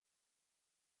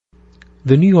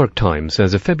The New York Times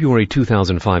says a February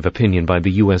 2005 opinion by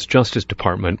the U.S. Justice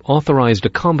Department authorized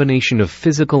a combination of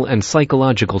physical and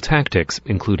psychological tactics,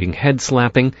 including head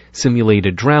slapping,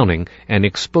 simulated drowning, and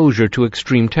exposure to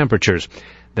extreme temperatures.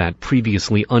 That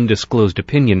previously undisclosed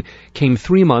opinion came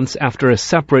 3 months after a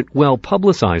separate,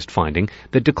 well-publicized finding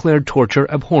that declared torture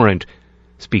abhorrent.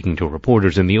 Speaking to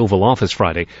reporters in the Oval Office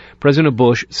Friday, President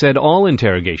Bush said all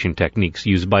interrogation techniques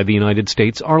used by the United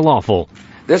States are lawful.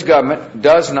 This government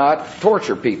does not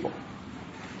torture people.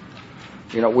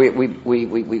 You know,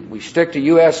 we stick to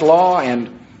U.S. law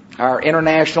and our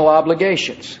international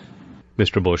obligations.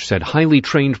 Mr. Bush said highly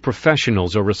trained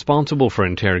professionals are responsible for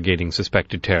interrogating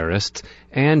suspected terrorists,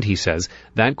 and, he says,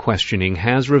 that questioning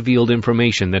has revealed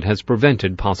information that has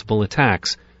prevented possible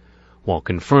attacks. While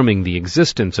confirming the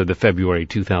existence of the February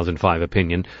 2005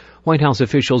 opinion, White House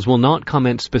officials will not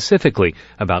comment specifically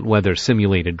about whether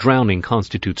simulated drowning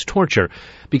constitutes torture,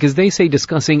 because they say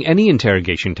discussing any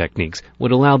interrogation techniques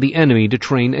would allow the enemy to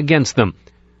train against them.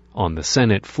 On the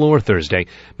Senate floor Thursday,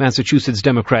 Massachusetts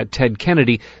Democrat Ted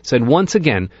Kennedy said once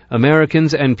again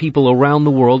Americans and people around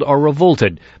the world are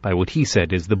revolted by what he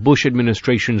said is the Bush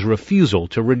administration's refusal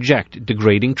to reject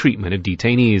degrading treatment of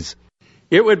detainees.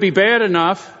 It would be bad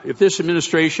enough if this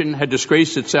administration had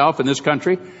disgraced itself in this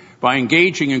country by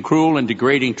engaging in cruel and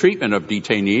degrading treatment of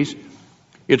detainees.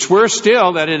 It's worse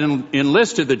still that it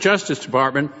enlisted the Justice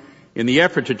Department in the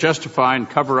effort to justify and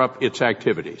cover up its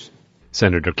activities.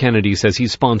 Senator Kennedy says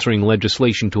he's sponsoring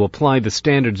legislation to apply the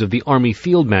standards of the Army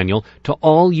Field Manual to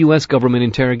all U.S. government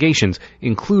interrogations,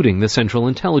 including the Central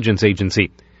Intelligence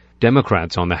Agency.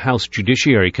 Democrats on the House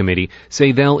Judiciary Committee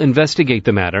say they'll investigate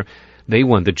the matter. They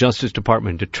want the Justice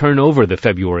Department to turn over the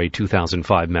February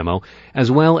 2005 memo, as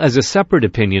well as a separate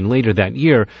opinion later that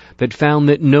year that found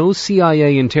that no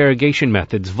CIA interrogation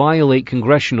methods violate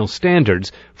congressional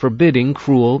standards forbidding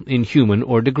cruel, inhuman,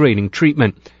 or degrading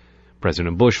treatment.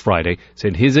 President Bush Friday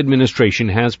said his administration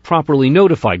has properly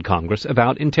notified Congress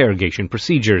about interrogation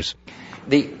procedures.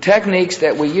 The techniques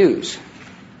that we use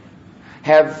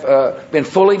have been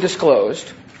fully disclosed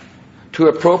to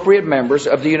appropriate members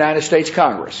of the United States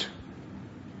Congress.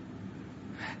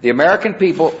 The American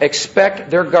people expect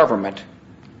their government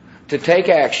to take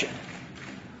action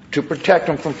to protect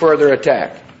them from further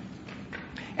attack.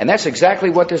 And that's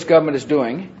exactly what this government is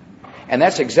doing, and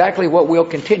that's exactly what we'll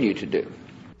continue to do.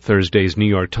 Thursday's New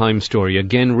York Times story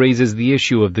again raises the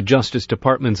issue of the Justice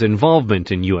Department's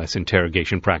involvement in U.S.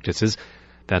 interrogation practices.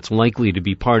 That's likely to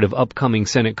be part of upcoming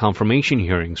Senate confirmation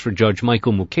hearings for Judge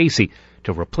Michael Mukasey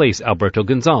to replace Alberto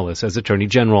Gonzales as Attorney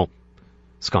General.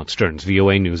 Scott Stearns,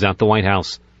 VOA News at the White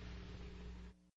House.